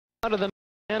Out of the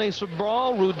Manny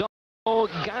Sobral, Rodolfo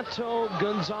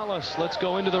Gonzalez. Let's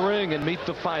go into the ring and meet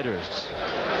the fighters.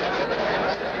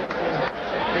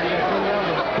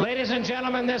 Ladies and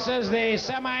gentlemen, this is the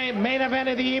semi-main event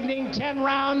of the evening, 10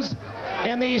 rounds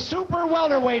in the super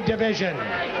welterweight division.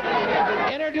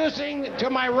 Introducing to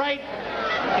my right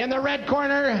in the red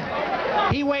corner,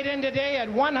 he weighed in today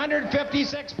at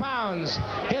 156 pounds.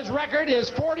 His record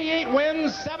is 48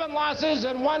 wins, 7 losses,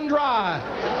 and 1 draw.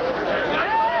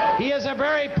 He is a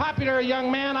very popular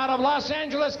young man out of Los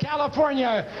Angeles,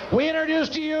 California. We introduce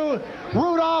to you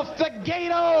Rodolfo the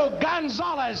Gato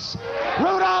Gonzalez.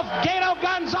 Rodolfo Gato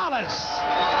Gonzalez.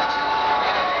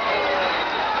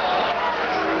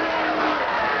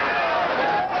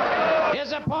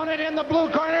 His opponent in the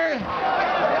blue corner,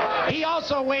 he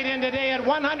also weighed in today at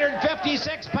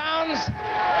 156 pounds.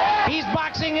 He's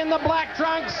boxing in the black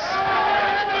trunks.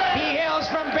 He hails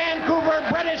from Vancouver,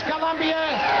 British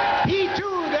Columbia. He too,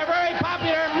 they're very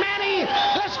popular, Manny,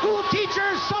 the school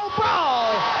teacher,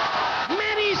 Sobral.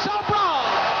 Manny Sobral.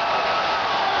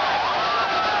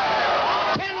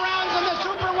 10 rounds in the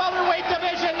super welterweight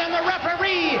division, and the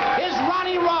referee is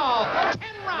Ronnie Rawl.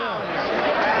 10 rounds.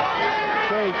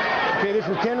 Okay, this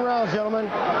is 10 rounds, gentlemen.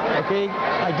 Okay,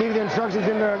 I gave the instructions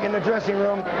in the dressing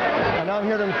room, and I'm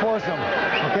here to enforce them.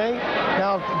 Okay,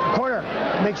 now corner,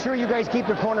 make sure you guys keep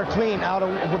the corner clean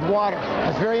with water.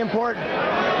 That's very important.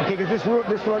 Okay, because this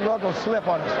rug will slip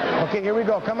on us. Okay, here we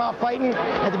go. Come out fighting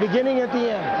at the beginning, at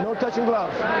the end. No touching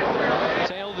gloves.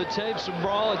 Tail of the tape,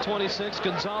 Sobral at 26,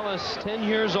 Gonzalez 10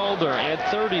 years older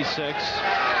at 36.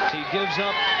 He gives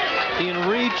up in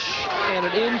reach and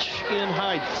an inch in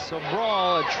height.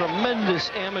 Sobral, a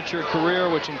tremendous amateur career,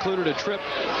 which included a trip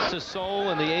to Seoul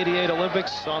in the '88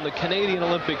 Olympics on the Canadian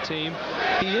Olympic team.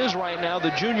 He is right now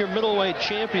the junior middleweight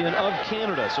champion of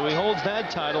Canada, so he holds that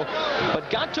title. But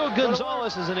Gato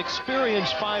Gonzalez is an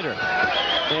experienced fighter,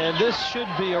 and this should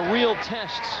be a real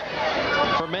test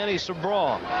for Manny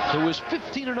Sobral, who is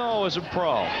 15-0 as a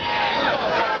pro.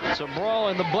 Sobral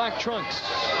in the black trunks.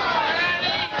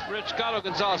 Rich, Gato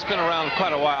Gonzalez has been around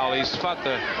quite a while. He's fought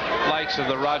the likes of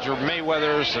the Roger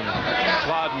Mayweathers and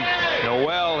Claude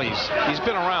Noel. He's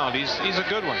been around. He's a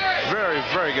good one. Very,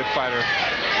 very good fighter.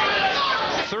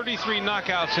 33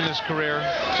 knockouts in his career.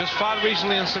 Just fought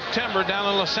recently in September down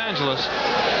in Los Angeles.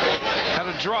 Had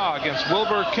a draw against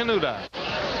Wilbur Canuta.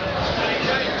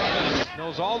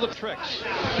 Knows all the tricks.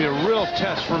 Be a real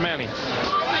test for Manny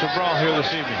Sobral here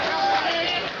this evening.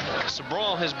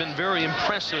 Sobral has been very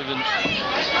impressive in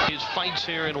his fights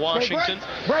here in Washington.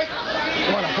 Break.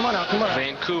 Come on out.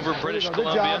 Vancouver, British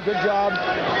Columbia. Good job.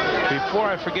 Before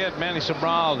I forget, Manny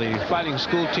Sobral, the fighting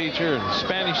school teacher and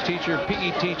Spanish teacher,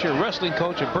 PE teacher, wrestling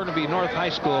coach at Burnaby North High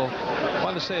School. I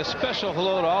want to say a special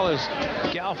hello to all his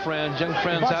gal friends, young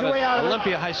friends out at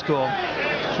Olympia High School,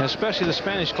 and especially the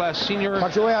Spanish class senior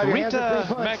Rita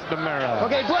McNamara.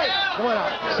 Okay, break. Come on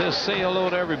out. Says say hello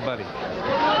to everybody.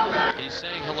 He's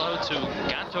saying hello to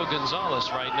Gato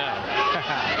Gonzalez right now.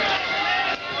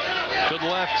 Good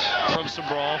left from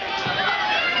Sobral.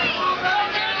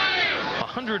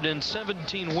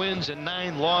 117 wins and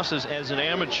 9 losses as an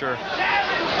amateur.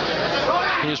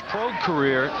 His pro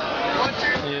career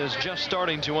is just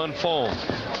starting to unfold.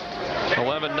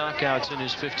 11 knockouts in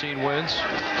his 15 wins.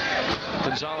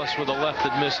 Gonzalez with a left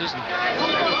that misses.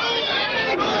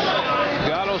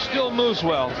 Gato still moves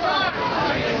well.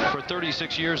 For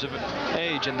 36 years of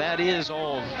age, and that is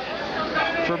old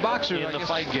for a boxer in the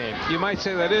fight game. You might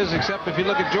say that is, except if you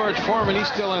look at George Foreman, he's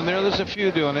still in there. There's a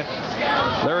few doing it.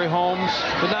 Larry Holmes,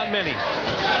 but not many,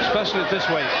 especially at this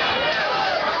weight.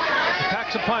 He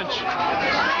packs a punch.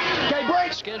 Okay,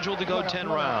 break. Scheduled to go 10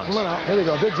 rounds. Come on out. Here we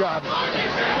go. Good job.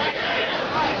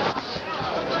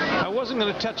 I wasn't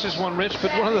going to touch this one, Rich,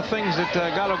 but one of the things that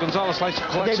Gato Gonzalez likes to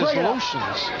collect is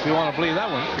lotions, if you want to believe that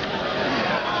one.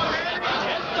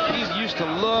 He used to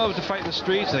love to fight in the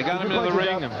streets. They got him into the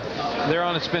ring, and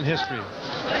thereon it's been history.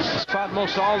 He's fought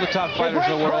most all the top fighters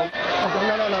in the world.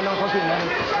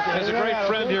 There's a great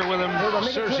friend here with him,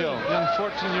 Sergio, young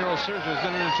 14-year-old Sergio, has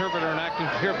been an interpreter and acting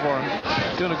here for him.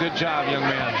 Doing a good job, young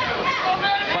man.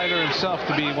 Fighter himself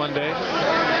to be one day.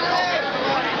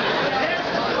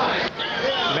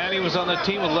 Manny was on the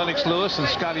team with Lennox Lewis and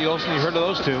Scotty Olsen. You heard of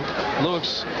those two.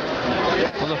 Lewis,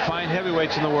 one of the fine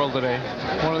heavyweights in the world today.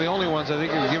 One of the only ones I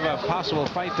think who could give a possible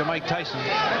fight to Mike Tyson.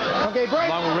 Okay, break.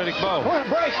 Along with Riddick Bowe.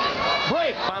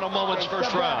 Break. Final moments,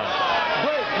 first round.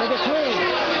 Break. Make it clean.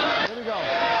 Here we go.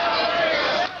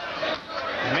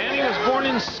 Manny was born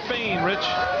in Spain, Rich.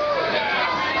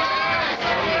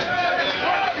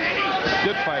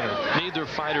 Good fighter. Neither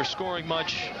fighter scoring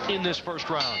much in this first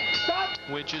round,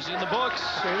 which is in the books.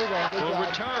 We'll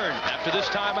return after this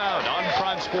timeout on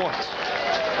Prime Sports.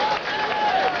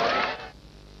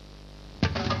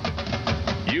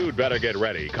 You'd better get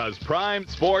ready, because Prime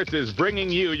Sports is bringing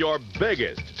you your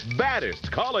biggest,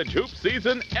 baddest college hoop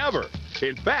season ever.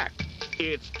 In fact,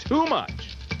 it's too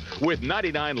much. With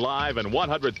 99 live and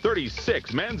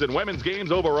 136 men's and women's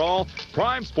games overall,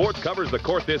 Prime Sports covers the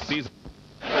court this season.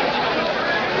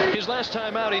 His last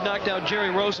time out, he knocked out Jerry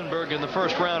Rosenberg in the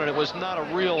first round, and it was not a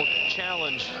real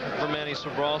challenge for Manny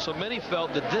Sobral. So many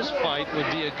felt that this fight would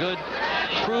be a good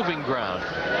proving ground.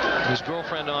 His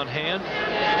girlfriend on hand,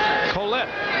 Colette,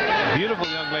 beautiful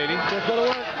young lady.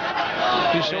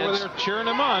 She's over there cheering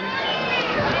him on.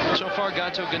 So far,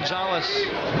 Gato Gonzalez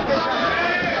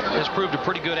has proved a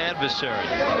pretty good adversary.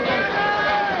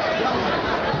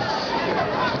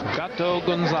 Gato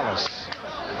Gonzalez.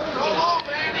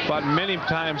 Fought many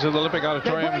times at the Olympic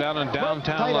Auditorium down in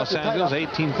downtown Los Angeles,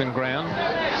 18th and Grand.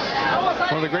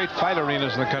 One of the great fight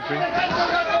arenas in the country.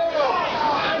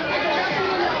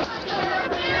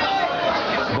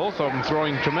 Both of them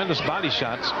throwing tremendous body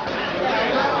shots.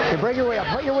 You break your way up.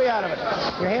 Put your way out of it.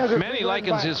 Your hands are Manny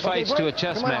likens his fights to a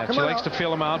chess match. He likes to feel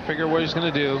them out, figure what he's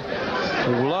going to do.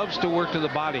 He loves to work to the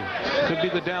body. Could be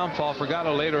the downfall for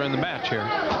Gatto later in the match here.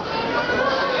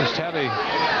 Just had a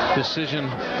decision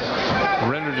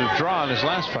rendered a draw in his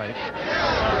last fight.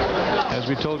 As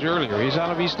we told you earlier, he's out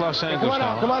of East Los Angeles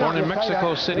now. Born in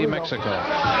Mexico City, Mexico.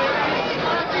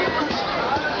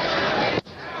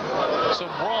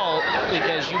 Sobral,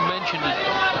 as you mentioned,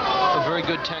 a very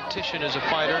good tactician as a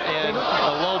fighter, and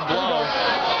a low blow.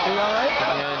 You all right?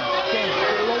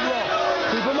 Low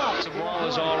blow. Keep him up. Sobral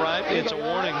is all right. It's a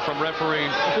warning from referee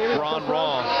Ron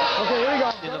Raw. Okay, here we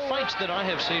go. In the fights that I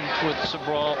have seen with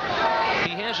Sobral,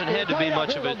 he hasn't had to be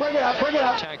much of a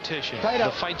tactician.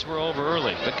 The fights were over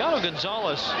early. But Gato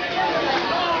Gonzalez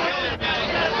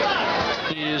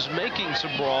is making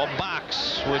Sobral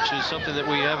box, which is something that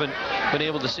we haven't been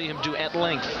able to see him do at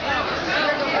length.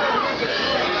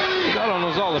 Gato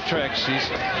knows all the tricks. He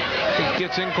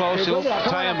gets in close, he'll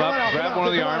tie him up, grab one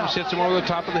of the arms, hits him over the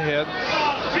top of the head.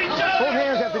 Both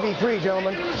hands have to be free,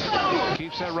 gentlemen.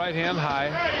 Keeps that right hand high.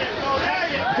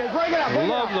 Okay, break it up.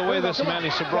 Love the way this Manny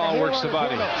Sobral works the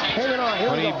body.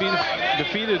 When he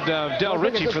defeated Del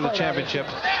Ritchie for the championship,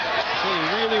 he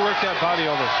really worked that body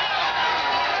over.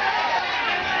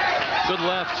 Good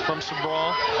left from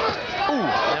Sobral. Ooh,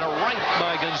 and a right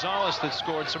by Gonzalez that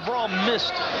scored. Sobral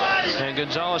missed, and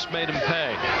Gonzalez made him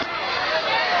pay.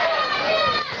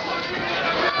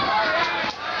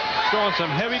 Throwing some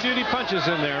heavy-duty punches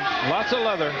in there. Lots of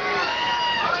leather.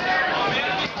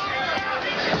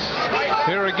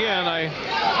 Here again, I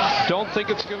don't think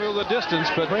it's going to go the distance,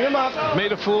 but bring him up.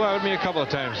 Made a fool out of me a couple of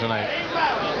times tonight.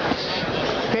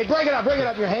 Okay, break it up, break it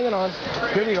up. You're hanging on.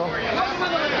 Here we go.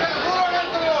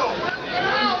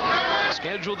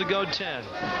 Scheduled to go 10.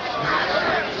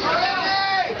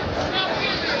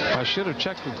 I should have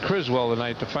checked with Criswell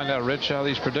tonight to find out, Rich, how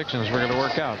these predictions were going to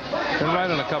work out. Been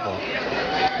right on a couple.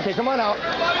 Okay, come on out.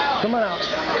 Come on out.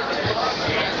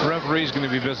 The referee's going to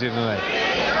be busy tonight.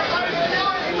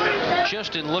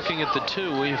 Just in looking at the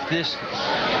two, if this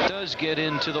does get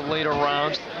into the later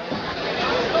rounds,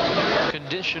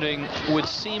 conditioning would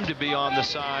seem to be on the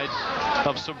side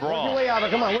of Sobral.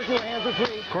 Come on, work your hands are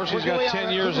free. Of course, he's got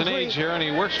 10 years in age here, and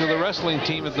he works with a wrestling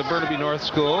team at the Burnaby North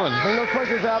School. And bring those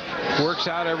punches up. Works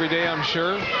out every day, I'm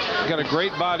sure. Got a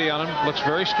great body on him. Looks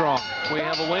very strong. We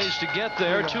have a ways to get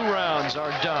there. 2 rounds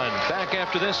are done. Back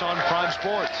after this on Prime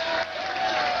Sports.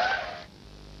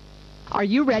 Are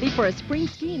you ready for a spring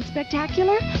skiing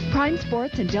spectacular? Prime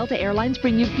Sports and Delta Airlines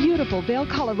bring you beautiful Vail,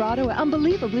 Colorado at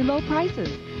unbelievably low prices.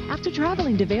 After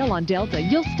traveling to Vail on Delta,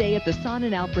 you'll stay at the Sun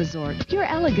and Alp Resort, pure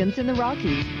elegance in the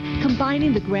Rockies,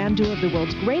 combining the grandeur of the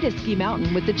world's greatest ski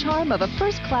mountain with the charm of a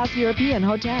first-class European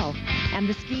hotel. And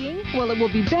the skiing? Well, it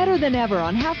will be better than ever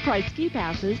on half-price ski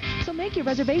passes, so make your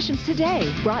reservations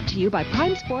today. Brought to you by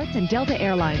Prime Sports and Delta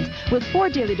Airlines. With 4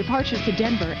 daily departures to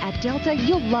Denver, at Delta,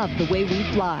 you'll love the way we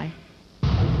fly.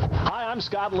 Hi, I'm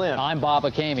Scott Lynn. I'm Bob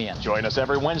Akamian. Join us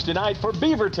every Wednesday night for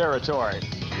Beaver Territory.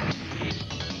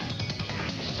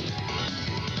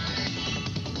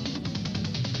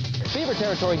 Beaver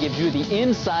Territory gives you the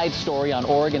inside story on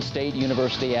Oregon State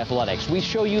University athletics. We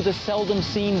show you the seldom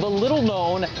seen but little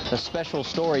known, the special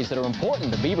stories that are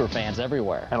important to Beaver fans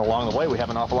everywhere. And along the way, we have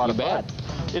an awful lot of fun.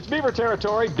 It's Beaver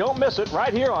Territory. Don't miss it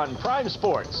right here on Prime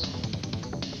Sports.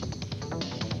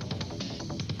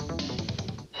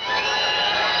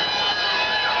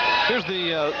 Here's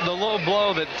the low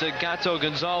blow that Gato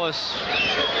Gonzalez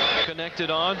connected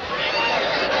on.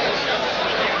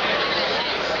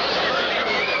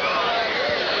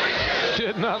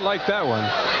 Did not like that one.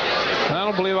 I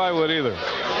don't believe I would either.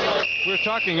 We were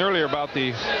talking earlier about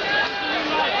the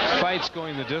fights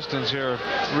going the distance here.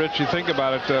 Rich, you think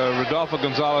about it, Rodolfo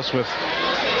Gonzalez with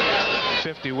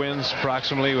 50 wins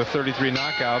approximately with 33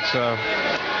 knockouts.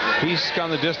 He's gone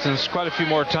the distance quite a few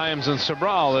more times than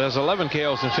Sobral. Has 11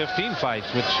 KOs in 15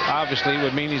 fights, which obviously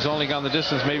would mean he's only gone the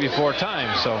distance maybe 4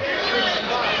 times. So,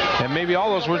 and maybe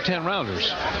all those were 10-rounders.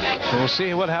 So we'll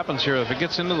see what happens here if it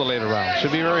gets into the later rounds.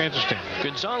 Should be very interesting.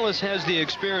 Gonzalez has the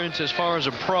experience as far as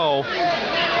a pro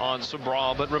on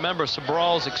Sobral, but remember,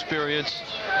 Sobral's experience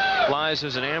lies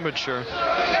as an amateur.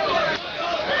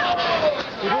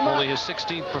 Only his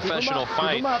 16th professional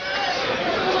fight.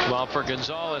 While for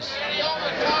Gonzalez,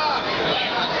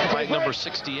 fight number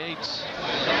 68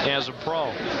 as a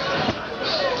pro.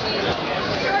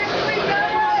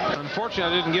 Unfortunately, I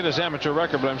didn't get his amateur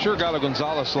record, but I'm sure Gato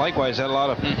Gonzalez likewise had a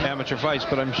lot of amateur fights,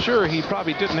 but I'm sure he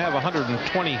probably didn't have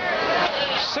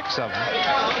 126 of them.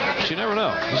 But you never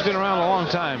know. He's been around a long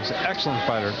time. He's an excellent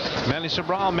fighter. Manny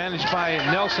Sobral, managed by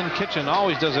Nelson Kitchen,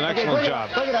 always does an excellent job.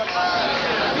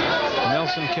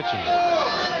 Nelson Kitchen.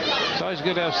 It's always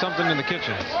good to have something in the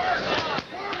kitchen.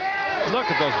 Look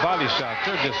at those body shots.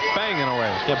 They're just banging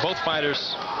away. Yeah, both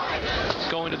fighters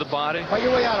going to the body. Fight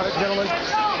your way out of it, gentlemen.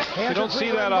 You don't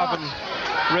see that often,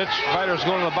 Rich. Fighters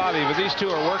going to the body, but these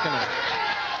two are working it.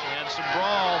 And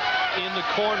Sobral in the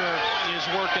corner is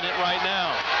working it right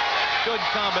now. Good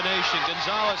combination.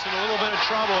 Gonzalez in a little bit of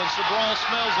trouble, and Sobral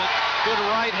smells it. Good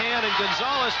right hand, and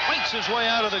Gonzalez fights his way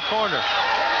out of the corner.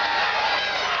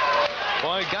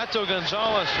 Boy, Gato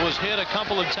Gonzalez was hit a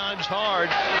couple of times hard,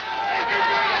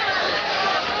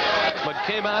 but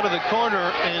came out of the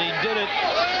corner, and he did it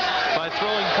by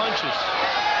throwing punches.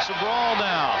 Sobral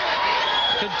now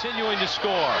continuing to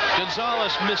score.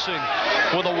 Gonzalez missing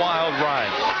with a wild right.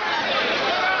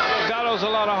 Gato's a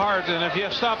lot of heart, and if you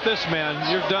stop this man,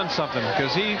 you've done something,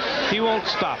 because he won't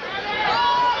stop.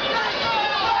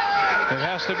 It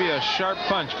has to be a sharp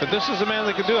punch, but this is a man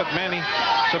that can do it, Manny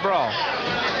Sobral.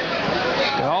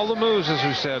 All the moves, as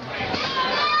we said.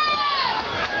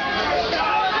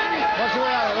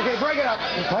 Okay, break it up.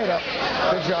 Fight up.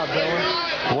 Good job,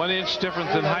 Bill. 1 inch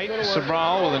difference in height.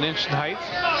 Sobral with an inch in height.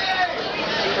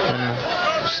 And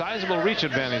sizable reach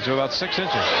advantage of about 6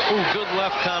 inches. Ooh, good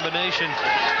left combination.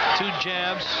 2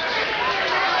 jabs.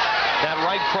 That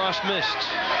right cross missed.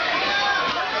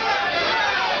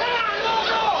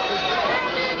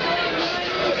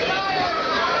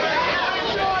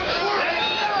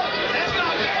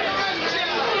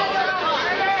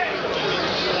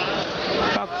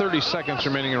 About 30 seconds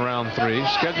remaining in round 3.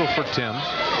 Scheduled for 10.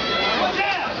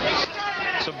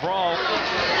 Sobral,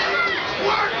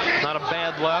 not a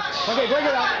bad left. Okay, break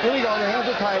it up. Here we go. The hands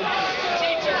are tied.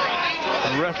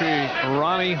 Referee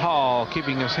Ronnie Hall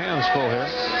keeping his hands full here.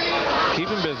 Keep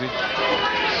him busy.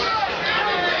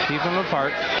 Keep them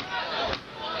apart.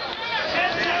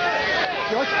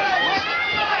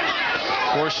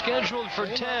 We're scheduled for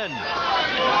 10.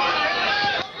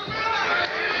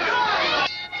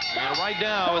 And right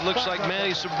now, it looks like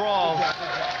Manny Sobral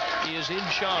is in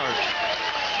charge.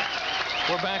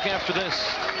 We're back after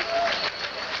this.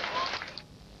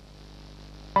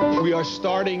 We are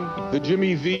starting the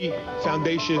Jimmy V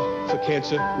Foundation for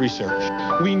Cancer Research.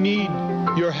 We need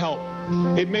your help.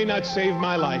 It may not save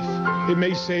my life. It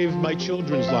may save my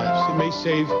children's lives. It may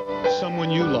save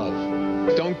someone you love.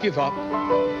 Don't give up.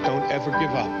 Don't ever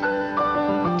give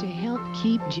up. To help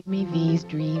keep Jimmy V's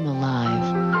dream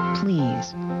alive,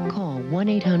 please call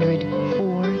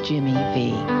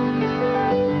 1-800-4-JIMMY-V.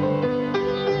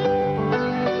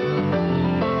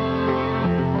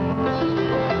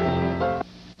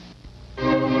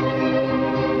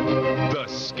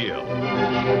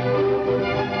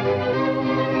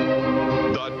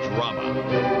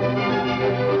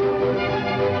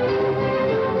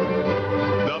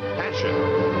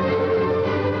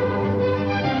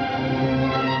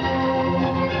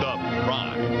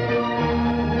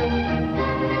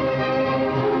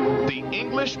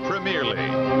 Premier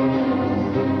League.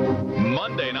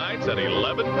 Monday nights at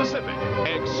 11 Pacific,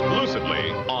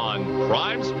 exclusively on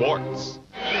Prime Sports.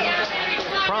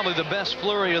 Probably the best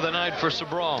flurry of the night for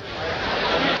Sobral.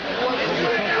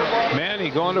 Manny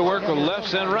going to work with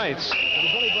lefts and rights.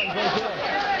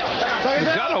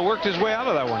 Gato worked his way out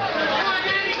of that one.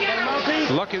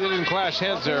 Lucky they didn't clash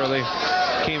heads there. They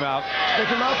came out.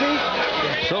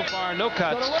 So far, no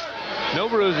cuts, no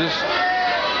bruises.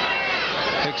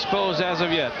 Exposed as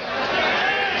of yet.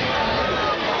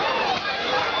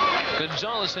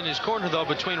 Gonzalez in his corner, though,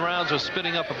 between rounds was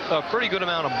spitting up a pretty good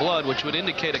amount of blood, which would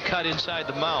indicate a cut inside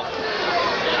the mouth.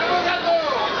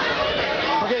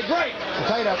 Okay, break.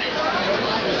 Tight up.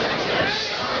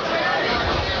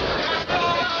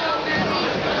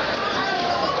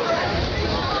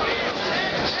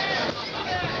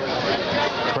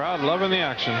 Crowd loving the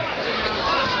action.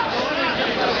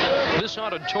 This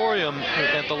auditorium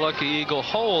at the Lucky Eagle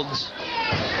holds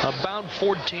about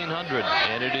 1,400,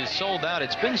 and it is sold out.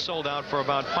 It's been sold out for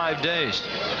about 5 days.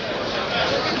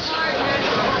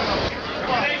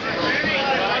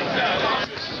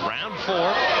 Round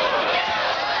 4.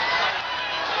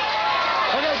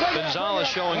 Gonzalez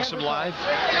showing some life.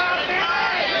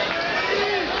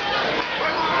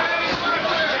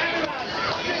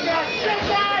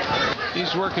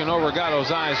 He's working over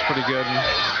Gatto's eyes pretty good.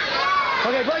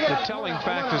 The telling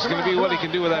fact is going to be what he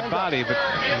can do with that body, but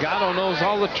Gatto knows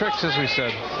all the tricks, as we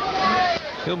said.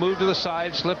 He'll move to the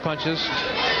side, slip punches.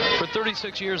 For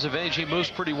 36 years of age, he moves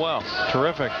pretty well.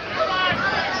 Terrific.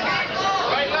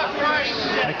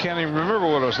 I can't even remember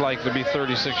what it was like to be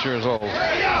 36 years old.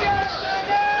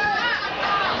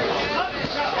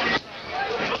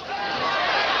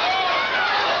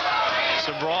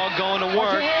 Sobral going to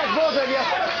work.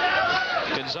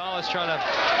 Gonzalez trying to,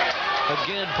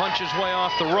 again, punch his way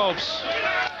off the ropes.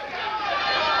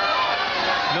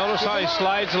 Notice how he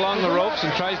slides along the ropes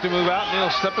and tries to move out, and he'll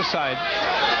step aside.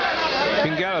 He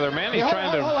can get out of there. Manny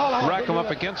trying to rack him up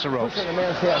against the ropes.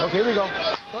 Okay, here we go.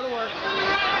 Go to work.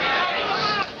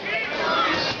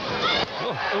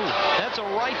 That's a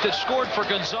right that scored for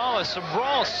Gonzalez.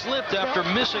 Sobral slipped after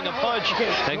missing a punch,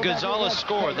 and Gonzalez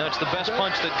scored. That's the best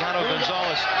punch that Gato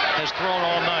Gonzalez has thrown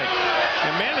all night.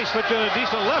 And Manny slipped in a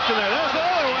decent left in there. There's the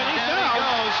other one. He's down. There he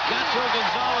goes. Gato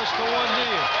Gonzalez for one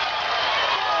knee.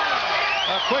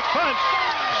 A quick punch.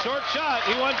 Short shot.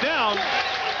 He went down.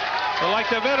 But like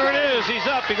the veteran is, he's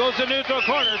up. He goes to neutral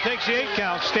corner. Takes the 8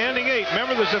 count. Standing 8.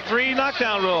 Remember, there's a 3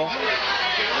 knockdown rule.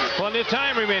 Plenty of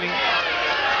time remaining.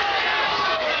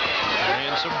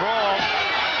 And Sobral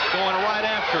going right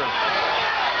after him.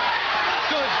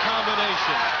 Good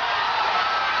combination.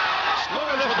 Look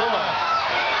at this war.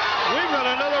 We've got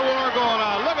another war going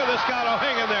on. Look at this Gato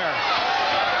hanging there.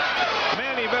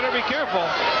 Manny better be careful.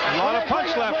 A lot of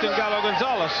punch left in Gato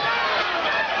Gonzalez.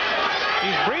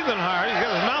 He's breathing hard. He's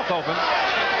got his mouth open.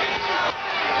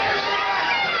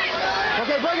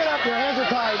 Okay, bring it up. Your hands are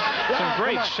tied. Some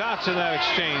great shots in that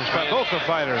exchange by both the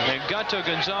fighters. And Gato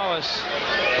Gonzalez.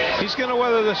 He's going to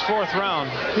weather this 4th round.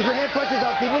 Keep your hand punches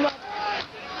up. Keep them up.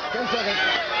 10 seconds.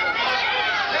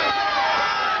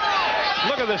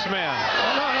 Look at this man.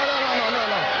 No.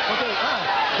 Okay,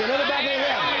 get another back in the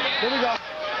head. Here we go.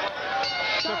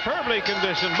 Superbly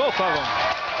conditioned, both of them.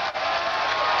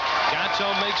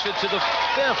 Gato makes it to the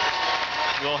 5th.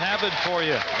 We'll have it for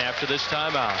you after this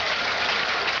timeout.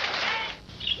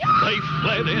 They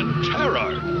fled in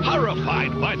terror,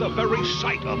 horrified by the very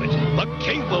sight of it, the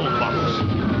cable box.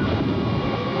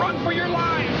 Run for your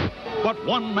life! But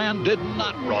one man did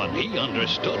not run. He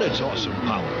understood its awesome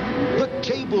power. The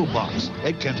cable box.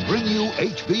 It can bring you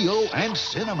HBO and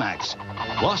Cinemax,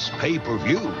 plus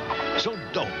pay-per-view. So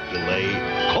don't delay.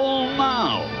 Call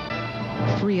now.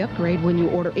 Free upgrade when you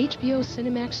order HBO,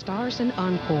 Cinemax, Stars, and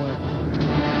Encore.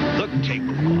 The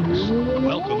cable box.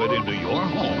 Welcome it into your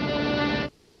home.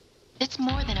 It's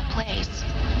more than a place.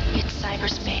 It's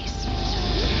cyberspace.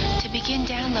 To begin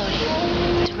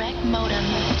downloading, direct modem,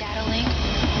 data link.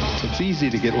 It's easy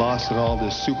to get lost in all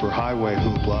this superhighway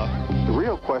hoopla. The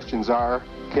real questions are,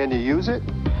 can you use it?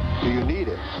 Do you need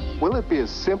it? Will it be as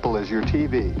simple as your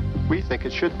TV? We think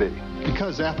it should be.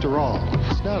 Because after all,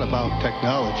 it's not about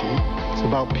technology. It's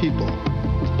about people.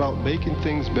 It's about making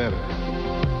things better.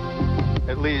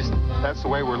 At least, that's the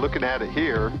way we're looking at it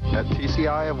here at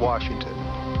TCI of Washington.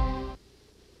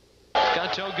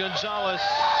 Gato Gonzalez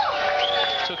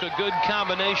took a good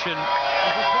combination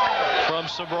from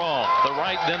Sobral. The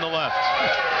right, then the left.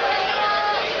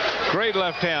 Great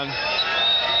left hand.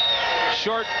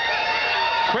 Short,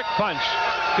 quick punch.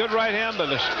 Good right hand, but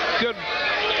a good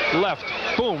left.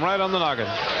 Boom, right on the noggin.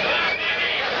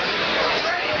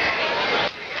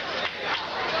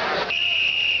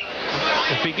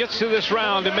 If he gets through this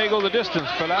round, it may go the distance,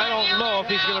 but I don't know if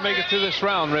he's going to make it through this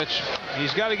round, Rich.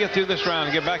 He's got to get through this round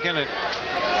and get back in it.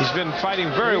 He's been fighting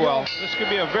very well. This could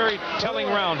be a very telling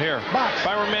round here. If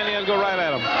I were Manny, I'd go right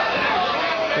at him.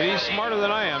 But he's smarter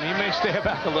than I am. He may stay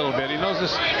back a little bit. He knows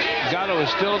this Gato is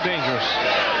still dangerous.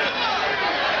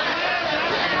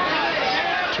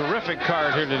 Terrific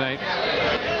card here tonight.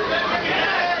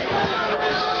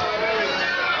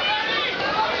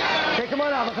 Hey, come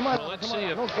on, Alvin. Come on. Well, let's see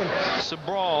if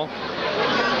Sobral,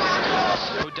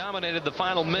 who dominated dominated the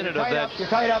final minute of that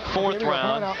fourth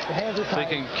round. They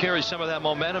can carry some of that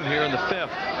momentum here in the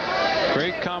fifth.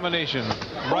 Great combination.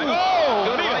 Right. Oh,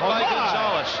 good right by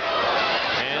Gonzalez.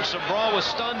 And Sobral was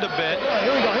stunned a bit.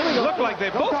 It looked like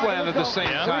they both landed at the same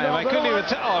time. I couldn't even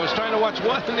tell. I was trying to watch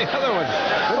one and the other one.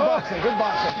 Good boxing. Good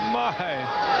boxing. My.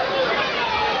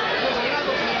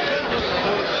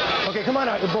 Okay, come on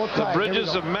out. You're both tied. The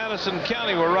bridges of Madison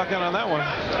County were rocking on that one.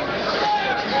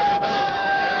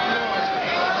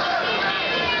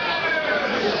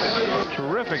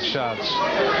 Terrific shots.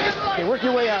 Okay, work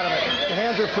your way out of it. Your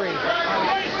hands are free.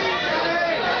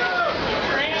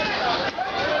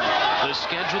 The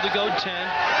schedule to go 10.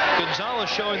 Gonzalez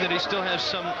showing that he still has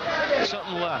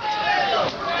something left.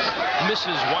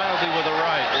 Misses wildly with a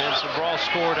right, and Sobral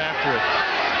scored after it.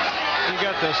 You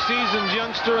got the seasoned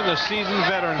youngster and the seasoned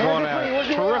veteran going at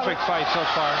it. Terrific fight so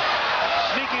far.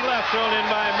 Sneaky left thrown in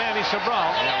by Manny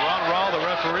Sobral. And Ron Rawl, the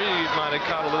referee, might have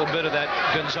caught a little bit of that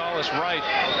Gonzalez right.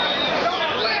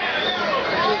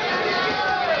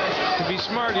 To be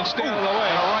smart, he'd stay out of the way.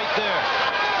 Right there.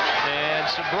 And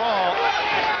Sobral.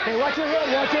 Hey, watch your head,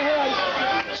 watch your head.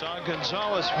 Saw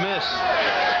Gonzalez miss.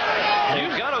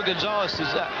 And Gato Gonzalez is,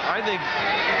 I think,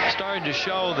 starting to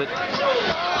show that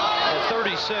at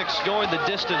 36, going the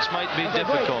distance might be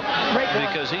difficult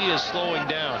because he is slowing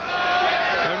down.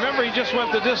 I remember he just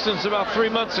went the distance about 3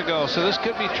 months ago, so this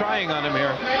could be trying on him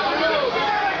here.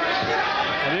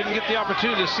 I didn't get the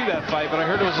opportunity to see that fight, but I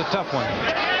heard it was a tough one.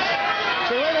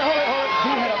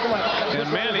 And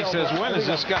Manny says, when is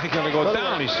this guy going to go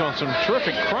down? He's throwing some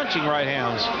terrific crunching right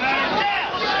hands.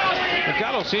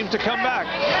 Gato seems to come back.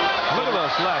 Look at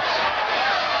those lefts.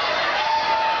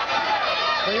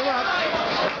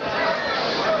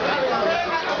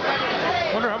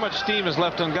 Wonder how much steam is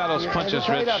left on Gato's punches,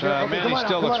 Rich. Manny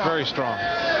still looks very strong.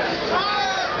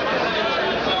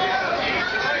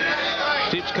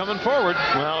 Keeps coming forward.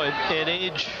 Well, at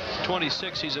age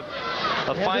 26, he's a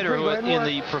fighter who, in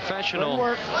the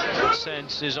professional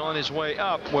sense, is on his way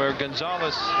up, where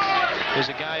Gonzalez is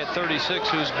a guy at 36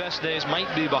 whose best days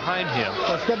might be behind him.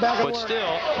 But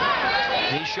still,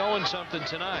 he's showing something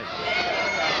tonight.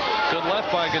 Good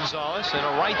left by Gonzalez, and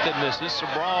a right that misses.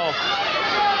 Sobral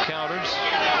counters.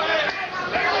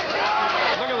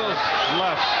 Look at those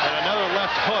lefts. And another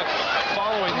left hook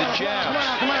following the jab.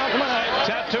 Come on.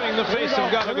 Tattooing the face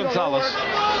of Gato Gonzalez.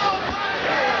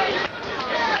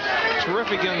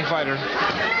 Terrific young fighter,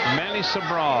 Manny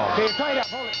Sobral. Okay, tie it up.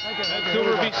 Hold it.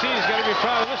 Vancouver, BC's got to be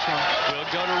proud of this one. We'll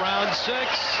go to round 6.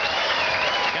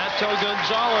 Gato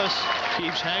Gonzalez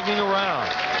keeps hanging around.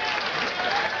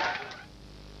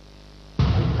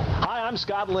 Hi, I'm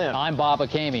Scott Lynn. I'm Bob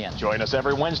Akamian. Join us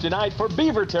every Wednesday night for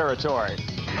Beaver Territory.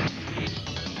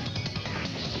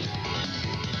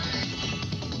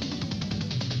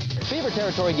 Beaver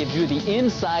Territory gives you the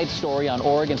inside story on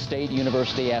Oregon State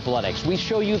University athletics. We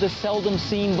show you the seldom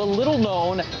seen, the little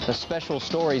known, the special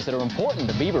stories that are important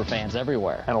to Beaver fans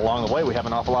everywhere. And along the way, we have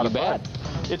an awful lot of fun.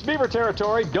 It's Beaver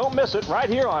Territory. Don't miss it right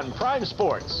here on Prime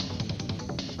Sports.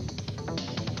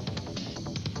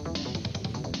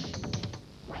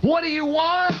 What do you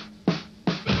want?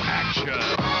 Action.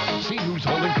 See who's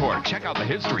holding court. Check out the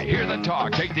history. Hear the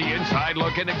talk. Take the inside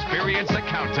look and experience the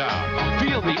countdown.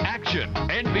 Feel the action.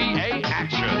 NBA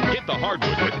action. Hit the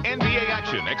hardwood with NBA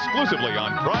action exclusively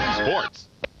on Prime Sports.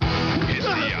 Hit the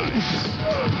ice.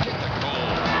 Hit the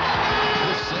goal.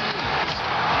 The save.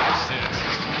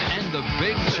 Assist. And the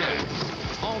big check.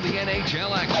 All the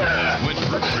NHL action. When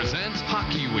presents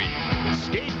Hockey Week.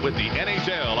 Skate with the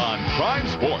NHL on Prime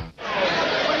Sports.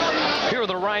 Here are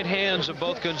the right hands of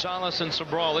both Gonzalez and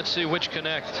Sobral. Let's see which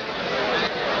connect.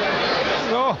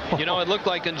 Oh. You know, it looked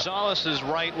like Gonzalez's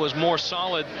right was more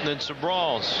solid than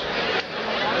Sobral's.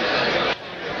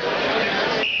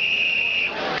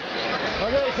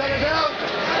 Okay, second down.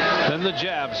 Then the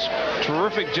jabs.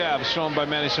 Terrific jabs shown by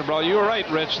Manny Sobral. You were right,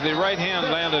 Rich. The right hand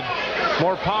landed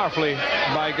more powerfully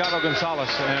by Gato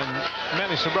Gonzalez, and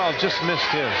Manny Sobral just missed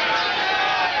his.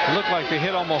 It looked like they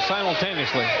hit almost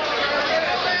simultaneously.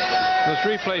 Those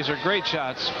replays are great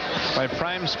shots by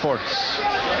Prime Sports.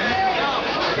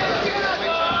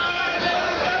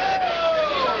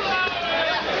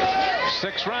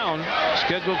 Sixth round,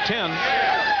 scheduled 10.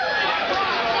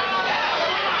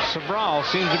 Sobral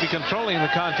seems to be controlling the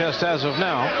contest as of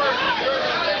now.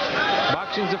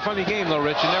 Boxing's a funny game, though,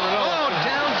 Rich. You never know. Oh,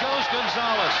 down goes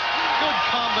Gonzalez. Good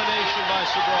combination by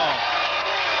Sobral.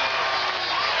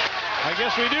 I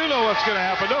guess we do know what's going to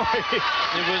happen, don't we?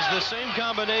 It was the same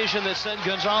combination that sent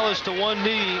Gonzalez to one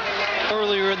knee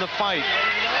earlier in the fight.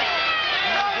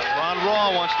 Ron Raw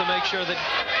wants to make sure that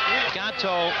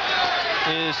Gato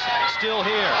is still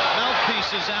here.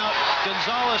 Mouthpiece is out.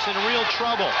 Gonzalez in real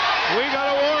trouble. We got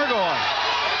a war going.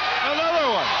 Another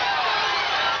one.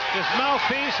 This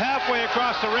Mouthpiece halfway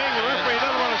across the ring. The referee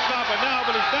doesn't want to stop it now,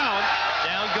 but he's down.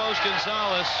 Down goes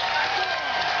Gonzalez.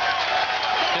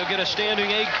 He'll get a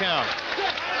standing 8 count.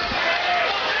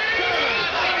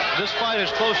 This fight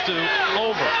is close to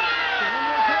over.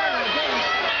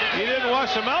 He didn't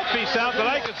wash the Mouthpiece out that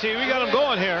I could see. We got him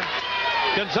going here.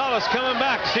 Gonzalez coming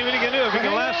back to see what he can do if he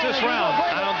can last this round.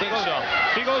 I don't think so.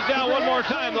 If he goes down one more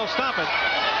time, they'll stop it.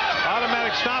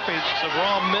 Automatic stoppage.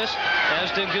 Sobral missed,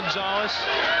 as did Gonzalez.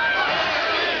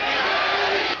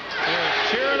 They're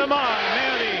cheering him on.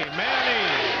 Manny.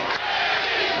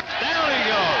 Down he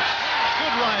goes.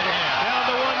 Good right hand. Down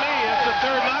to one knee. That's the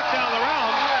third knockdown of the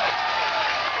round.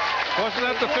 Wasn't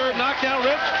that the third knockdown,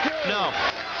 Rich? No.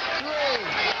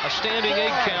 A standing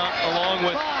 8 count along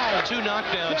with 2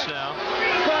 knockdowns now.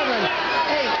 7,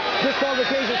 8.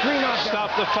 Disqualification, 3 knockdowns.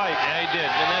 Stop the fight. Yeah, he did.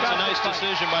 And that's a nice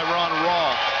decision by Ron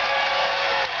Rawl.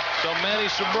 So Manny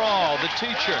Sobral, the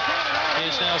teacher,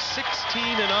 is now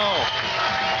 16-0.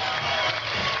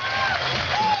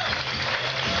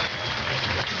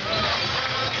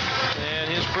 And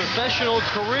his professional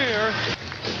career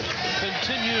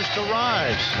continues to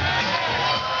rise.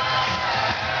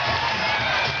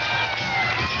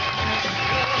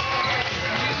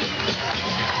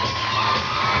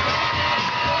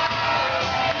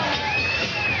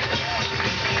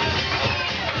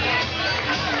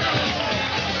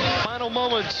 Final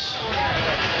moments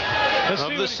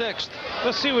of the 6th.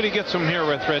 Let's see what he gets from here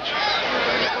with, Rich.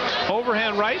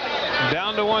 Overhand right,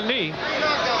 down to one knee.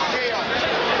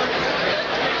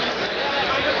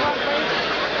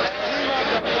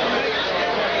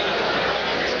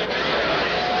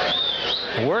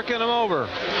 Working him over.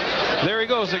 There he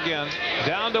goes again.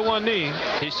 Down to one knee.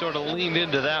 He sort of leaned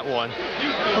into that one.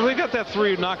 Well, they got that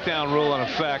 3 knockdown rule in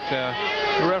effect.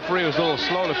 The referee was a little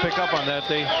slow to pick up on that.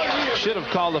 They should have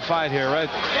called the fight here, right?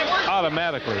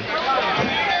 Automatically.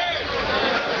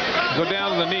 Go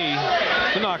down to the knee.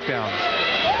 The knockdown.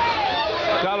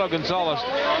 Galo Gonzalez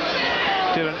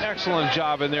did an excellent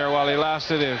job in there while he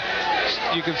lasted.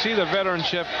 You can see the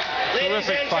veteranship.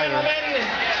 Terrific fighter.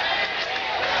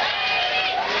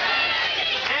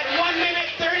 At 1 minute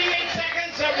 38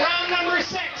 seconds of round number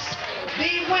 6,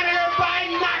 the winner by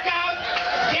knockout,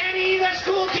 Danny the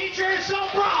school teacher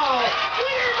Sobral.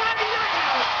 Winner by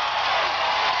knockout.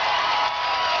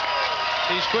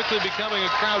 He's quickly becoming a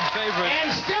crowd favorite.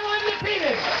 And still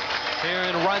undefeated. Here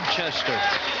in Rochester.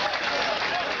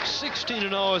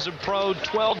 16-0 as a pro,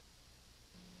 12